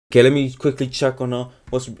Okay, let me quickly check on her.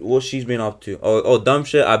 What she's been up to. Oh, dumb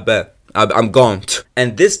shit. I bet. I'm gone.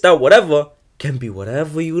 And this, that, whatever can be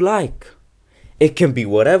whatever you like. It can be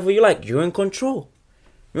whatever you like. You're in control.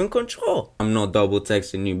 You're in control. I'm not double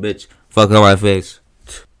texting you, bitch. Fuck out my face.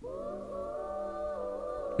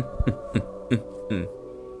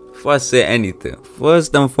 Before I say anything,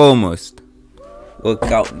 first and foremost, work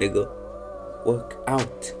out, nigga. Work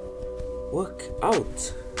out. Work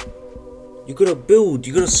out. You gotta build,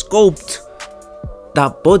 you gotta sculpt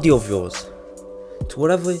that body of yours to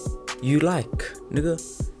whatever you like, nigga.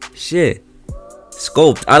 Shit.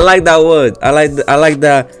 Sculpt. I like that word. I like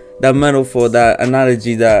that metaphor, that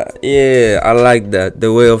analogy, that, yeah, I like that.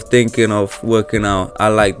 The way of thinking of working out. I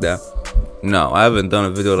like that. No, I haven't done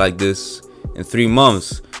a video like this in 3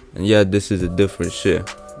 months. And yeah, this is a different shit.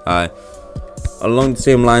 Alright. Along the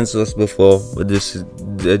same lines as before, but this is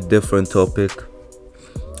a different topic.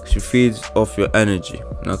 She feeds off your energy,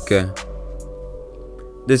 okay?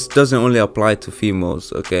 This doesn't only apply to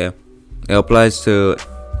females, okay? It applies to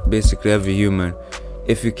basically every human.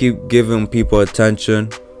 If you keep giving people attention,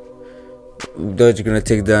 they're gonna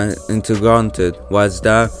take that into granted. Why is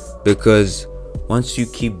that? Because once you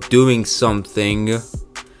keep doing something,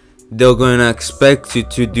 they're gonna expect you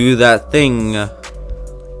to do that thing.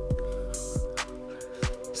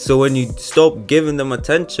 So when you stop giving them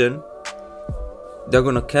attention, they're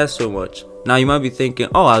gonna care so much. Now you might be thinking,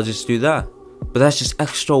 oh, I'll just do that, but that's just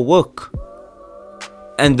extra work.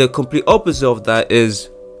 And the complete opposite of that is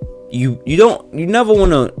you never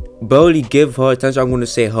want to barely give her attention. I'm gonna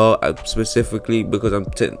say her specifically because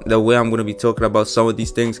the way I'm gonna be talking about some of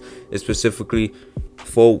these things is specifically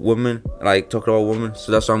for women, like talking about women.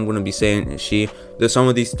 So that's what I'm gonna be saying. There's some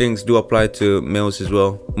of these things do apply to males as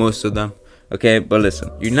well, most of them. Okay, but listen,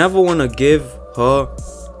 you never want to give her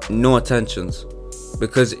no attentions,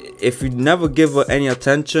 because if you never give her any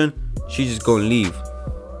attention, she's just gonna leave.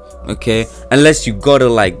 Okay, unless you got her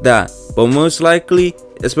like that. But most likely,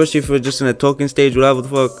 especially if you're just in a talking stage, whatever the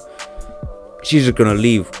fuck, she's just gonna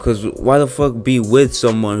leave. Because why the fuck be with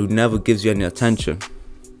someone who never gives you any attention?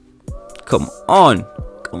 Come on,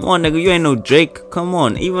 nigga, you ain't no Drake. Come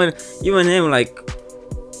on, even him, like,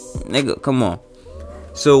 nigga, come on.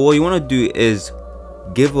 So what you want to do is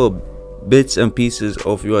give her bits and pieces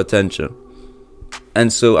of your attention.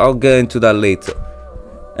 And so I'll get into that later.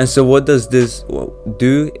 And so what does this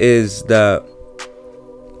do is that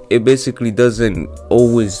it basically doesn't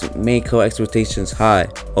always make her expectations high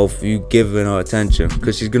of you giving her attention,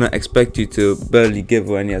 because she's gonna expect you to barely give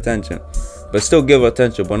her any attention, but still give her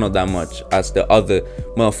attention, but not that much as the other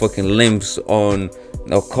motherfucking limps on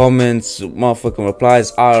the comments, motherfucking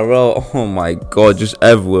replies, IRL. Oh my god, just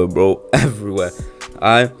everywhere, bro, everywhere.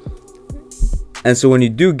 Alright. And so when you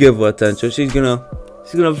do give her attention, she's gonna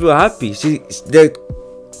feel happy.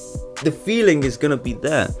 The feeling is gonna be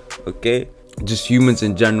there. Okay, just humans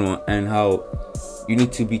in general, and how you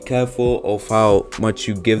need to be careful of how much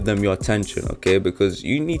you give them your attention. Okay, because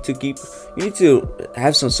you need to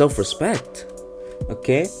have some self-respect.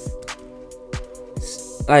 Okay,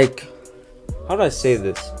 like, how do I say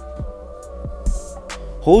this?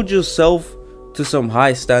 Hold yourself to some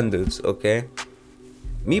high standards. Okay,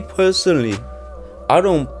 me personally, I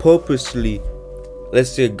don't purposely, let's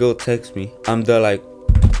say a girl texts me, I'm there like,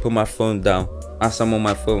 put my phone down as I'm on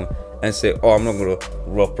my phone and say, oh, I'm not gonna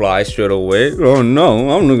reply straight away. Oh no,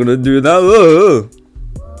 I'm not gonna do that.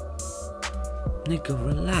 Nigga,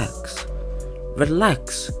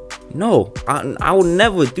 relax. No, I will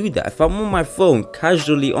never do that. If I'm on my phone,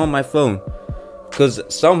 casually on my phone, because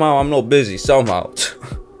somehow I'm not busy, somehow.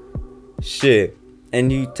 Shit.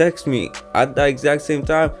 And you text me at that exact same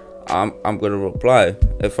time, I'm gonna reply.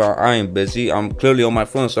 If I ain't busy, I'm clearly on my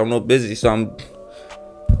phone, so I'm not busy, so I'm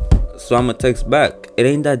gonna text back. It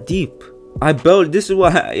ain't that deep. This is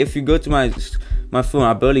why, if you go to my phone,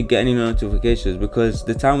 I barely get any notifications, because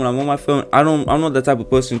the time when I'm on my phone, I'm not the type of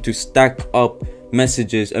person to stack up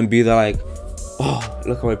messages and be there like, oh,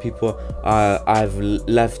 look how many people I've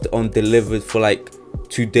left undelivered for like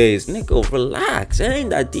 2 days. Nigga, relax. It ain't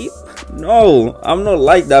that deep. No, I'm not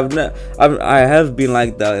like that. I have been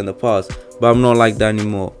like that in the past, but I'm not like that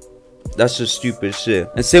anymore. That's just stupid shit.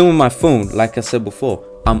 And same with my phone. Like I said before,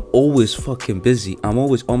 I'm always fucking busy. I'm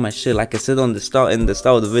always on my shit. Like I said in the start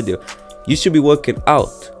of the video, you should be working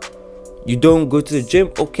out. You don't go to the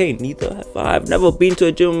gym? Okay, neither have I. I've never been to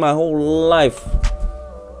a gym in my whole life.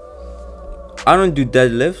 I don't do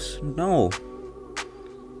deadlifts. No.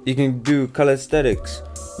 You can do calisthenics.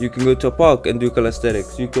 You can go to a park and do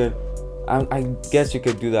calisthenics. You can, I guess you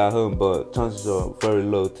can do that at home, but chances are very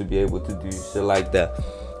low to be able to do shit like that.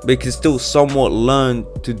 But you can still somewhat learn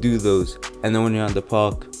to do those. And then when you're at the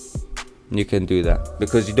park, you can do that,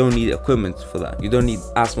 because you don't need equipment for that. You don't need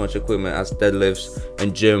as much equipment as deadlifts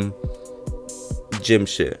and gym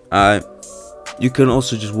shit. You can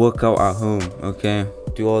also just work out at home, okay?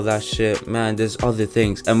 Do all that shit, man. There's other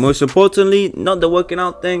things, and most importantly, not the working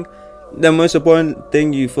out thing. The most important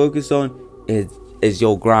thing you focus on is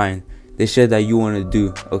your grind, the shit that you want to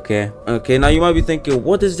do, okay? Now you might be thinking,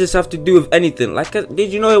 what does this have to do with anything? Like,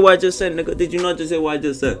 did you know what I just said, nigga? Did you not just say what I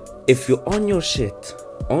just said? If you're on your shit,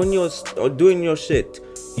 or doing your shit,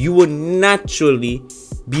 you will naturally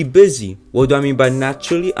be busy. What do I mean by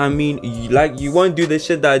naturally? I mean, you won't do the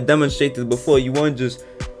shit that I demonstrated before. You won't just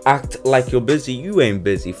act like you're busy. You ain't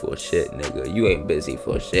busy for shit, nigga. You ain't busy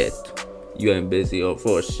for shit. You ain't busy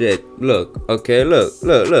for shit. Look, okay, look.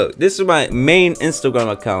 This is my main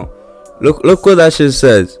Instagram account. Look what that shit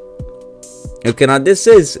says. Okay, now this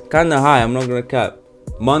is kind of high. I'm not gonna cap.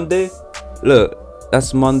 Monday, look,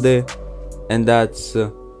 that's Monday, and that's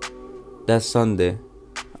Sunday.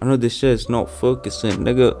 I know this shit is not focusing,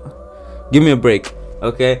 nigga. Give me a break,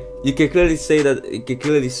 okay? You can clearly say that. You can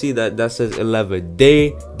clearly see that says 11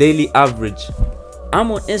 daily average.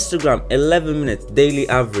 I'm on Instagram 11 minutes daily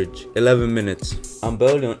average. 11 minutes. I'm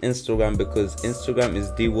barely on Instagram because Instagram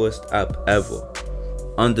is the worst app ever.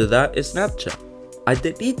 Under that is Snapchat. I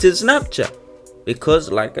deleted Snapchat because,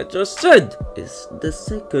 like I just said, it's the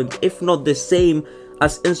second, if not the same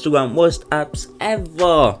as Instagram, worst apps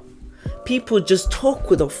ever. People just talk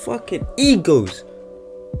with their fucking egos.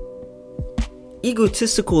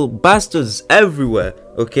 Egotistical bastards everywhere,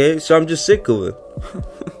 okay? So I'm just sick of it.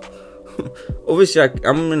 Obviously,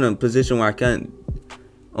 I'm in a position where I can't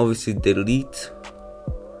obviously delete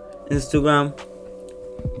Instagram,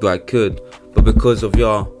 but I could. But because of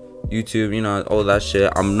your YouTube, you know, all that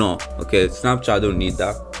shit, I'm not. Okay, Snapchat, I don't need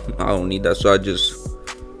that. I don't need that, so I just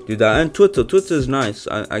do that. And Twitter is nice,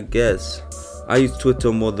 I guess. I use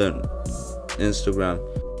Twitter more than Instagram.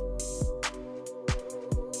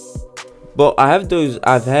 But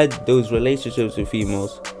I've had those relationships with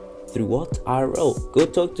females through what? IRL. Go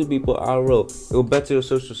talk to people IRL. It will better your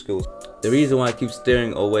social skills. The reason why I keep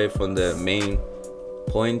steering away from the main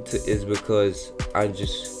point is because I'm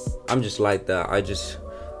just like that. I just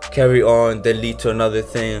carry on, then lead to another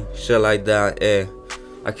thing, shit like that.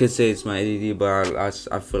 I could say it's my ADD, but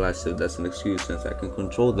I feel like that's an excuse since I can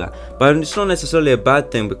control that. But it's not necessarily a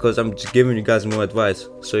bad thing because I'm just giving you guys more advice,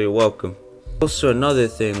 so you're welcome. Also, another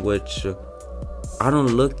thing which I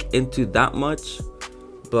don't look into that much,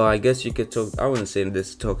 but I guess you could talk. I wouldn't say this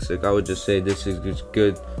is toxic. I would just say this is just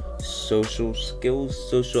good social skills,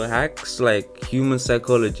 social hacks, like human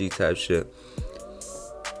psychology type shit.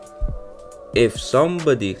 If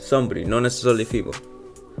somebody, not necessarily female,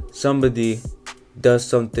 somebody does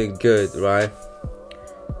something good, right?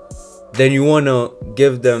 Then you wanna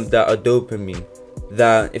give them that a dopamine.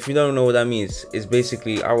 That, if you don't know what that means, it's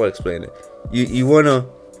basically, I will explain it. You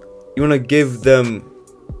wanna give them,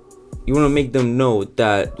 you wanna make them know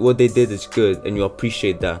that what they did is good and you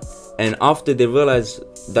appreciate that. And after they realize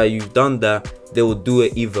that you've done that, they will do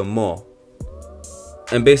it even more.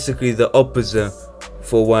 And basically the opposite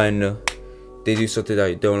for when they do something that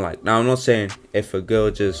you don't like. Now I'm not saying if a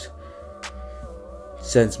girl just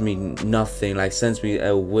sends me nothing, like sends me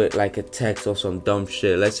like a text or some dumb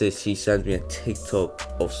shit. Let's say she sends me a TikTok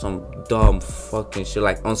of some dumb fucking shit,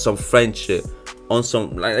 like on some friend shit, on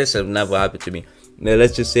some, like, this has never happened to me. Now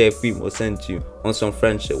let's just say a female sent you on some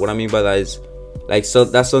friend shit. What I mean by that is, like, so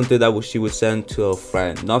that's something that she would send to a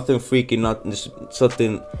friend. Nothing freaky, not just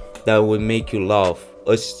something that would make you laugh.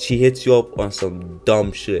 Or she hits you up on some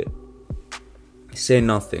dumb shit. Say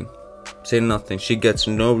nothing. Say nothing. She gets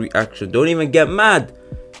no reaction. Don't even get mad.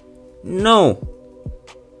 No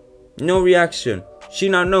reaction. She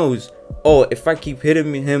now knows, oh, if I keep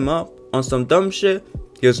hitting him up on some dumb shit,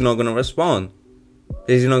 he's not gonna respond.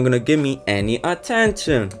 He's not gonna give me any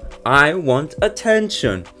attention. I want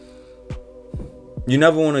attention. You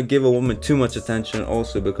never want to give a woman too much attention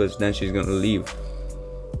also, because then she's gonna leave.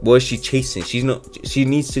 What is she chasing? She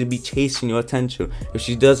needs to be chasing your attention.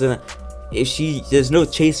 If there's no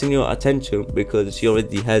chasing your attention, because she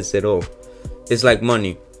already has it all. It's like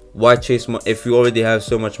money. Why chase money if you already have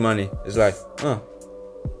so much money? It's like,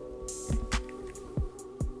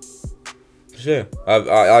 sure,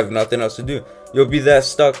 I have nothing else to do. You'll be there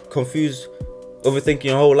stuck, confused, overthinking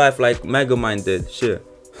your whole life like Megamind did. Sure.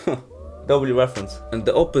 W reference. And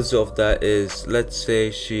the opposite of that is, let's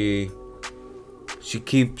say she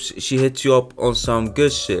hits you up on some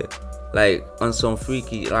good shit, like on some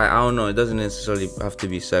freaky, like, I don't know, it doesn't necessarily have to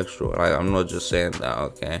be sexual. Like, I'm not just saying that,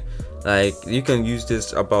 okay? Like, you can use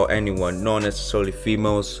this about anyone, not necessarily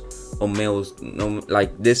females or males. No,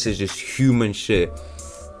 like, this is just human shit.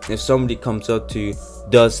 If somebody comes up to you,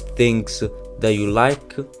 does things that you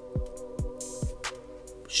like,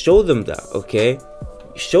 show them that, okay?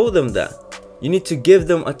 Show them that. You need to give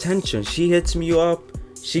them attention. She hits me up,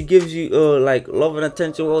 she gives you like love and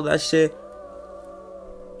attention, all that shit.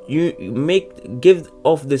 You give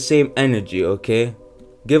off the same energy, okay?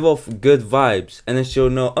 Give off good vibes, and then she'll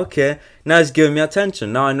know, okay, now it's giving me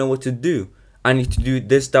attention. Now I know what to do. I need to do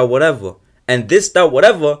this, that, whatever. And this, that,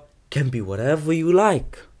 whatever can be whatever you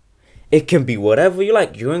like. It can be whatever you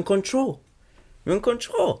like. You're in control. You're in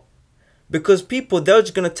control. Because people, they're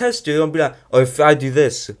just gonna test you. They're gonna be like, oh, if I do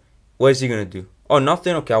this, what is he gonna do? Oh,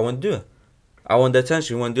 nothing. Okay, I won't do it. I want the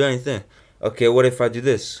attention. You won't do anything. Okay, what if I do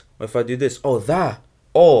this? What if I do this? Oh, that.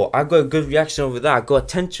 Oh, I got a good reaction over that. I got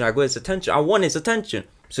attention. I got his attention. I want his attention.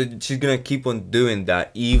 So she's gonna keep on doing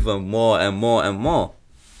that even more and more and more.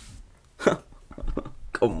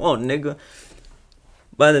 Come on, nigga.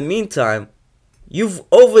 But in the meantime, you've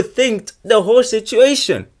overthinked the whole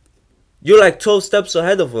situation. You're like 12 steps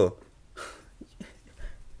ahead of her.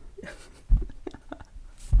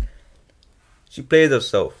 She played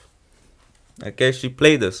herself. Okay, she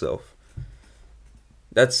played herself.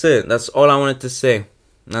 That's it. That's all I wanted to say.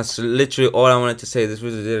 That's literally all I wanted to say. This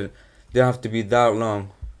video didn't have to be that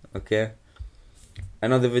long. Okay.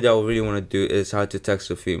 Another video I really want to do is how to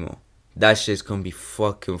text a female. That shit's gonna be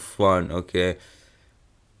fucking fun. Okay.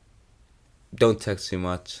 Don't text too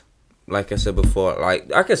much. Like I said before,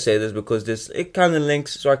 like I can say this because it kind of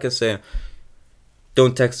links. So I can say,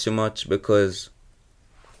 don't text too much, because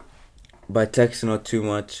by texting her too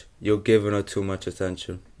much, you're giving her too much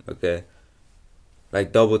attention. Okay.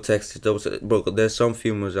 Like double text, bro. There's some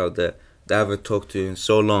females out there that I haven't talked to you in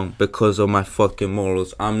so long because of my fucking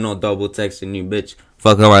morals. I'm not double texting you, bitch.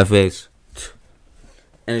 Fuck out my face.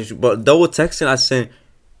 But double texting, I saying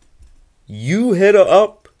you hit her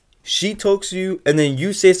up, she talks to you, and then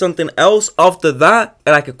you say something else after that,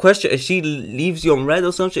 and like a question, and she leaves you on red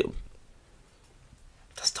or some shit.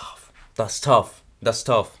 That's tough. That's tough. That's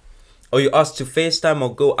tough. Or you ask to FaceTime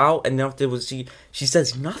or go out, and then afterwards she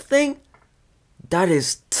says nothing. That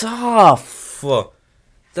is tough.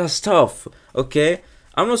 That's tough. Okay,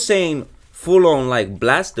 I'm not saying full on like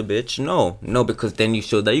blast the bitch. No, because then you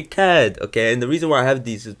show that you cared. Okay, and the reason why I have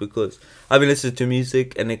these is because I've been listening to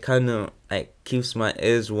music and it kind of like keeps my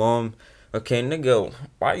ears warm. Okay, nigga,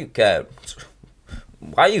 why you care?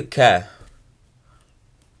 Why you care?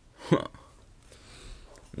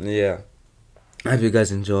 Yeah, I hope you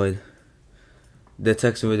guys enjoyed. The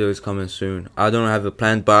texting video is coming soon. I don't have a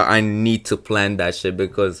plan, but I need to plan that shit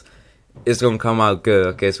because it's gonna come out good.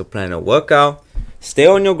 Okay, so plan a workout. Stay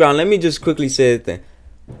on your grind. Let me just quickly say the thing.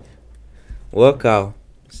 Work out.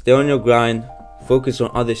 Stay on your grind. Focus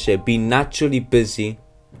on other shit. Be naturally busy.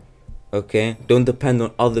 Okay? Don't depend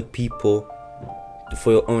on other people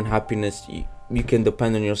for your own happiness. You can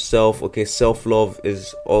depend on yourself. Okay? Self-love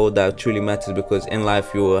is all that truly matters, because in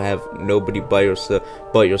life you will have nobody but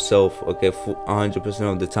yourself. Okay? For 100%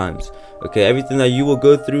 of the times. Okay? Everything that you will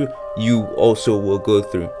go through, you also will go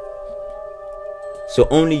through. So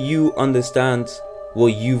only you understands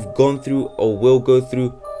what you've gone through or will go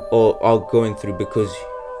through or are going through, because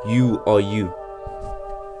you are you.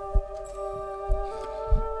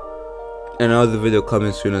 Another video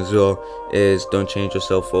coming soon as well is don't change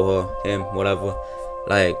yourself for her, him, whatever.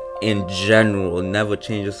 Like in general, never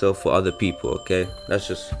change yourself for other people. Okay,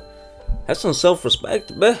 that's some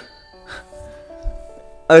self-respect, man.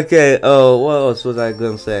 Okay, what else was I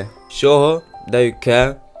gonna say? Show her that you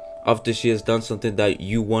care after she has done something that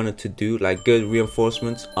you wanted to do, like good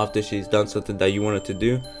reinforcements after she's done something that you wanted to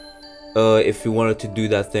do, if you wanted to do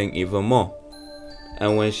that thing even more.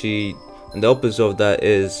 And when and the opposite of that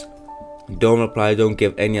is don't reply, don't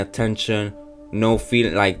give any attention, no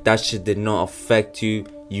feeling, like that shit did not affect you,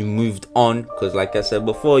 you moved on, because like I said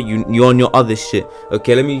before, you're on your other shit.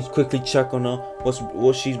 Okay, let me quickly check on her,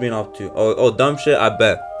 what she's been up to. Oh dumb shit, I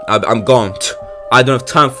bet I'm gone. I don't have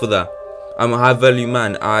time for that. I'm a high value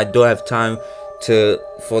man. I don't have time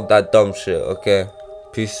for that dumb shit. Okay,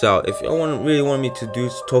 peace out. If you really want me to do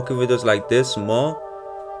talking videos like this more,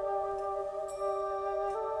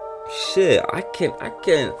 shit, I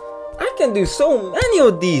can do so many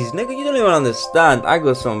of these, nigga. You don't even understand. I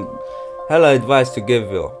got some hella advice to give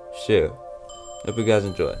you. Shit. Hope you guys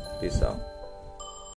enjoy. Peace out.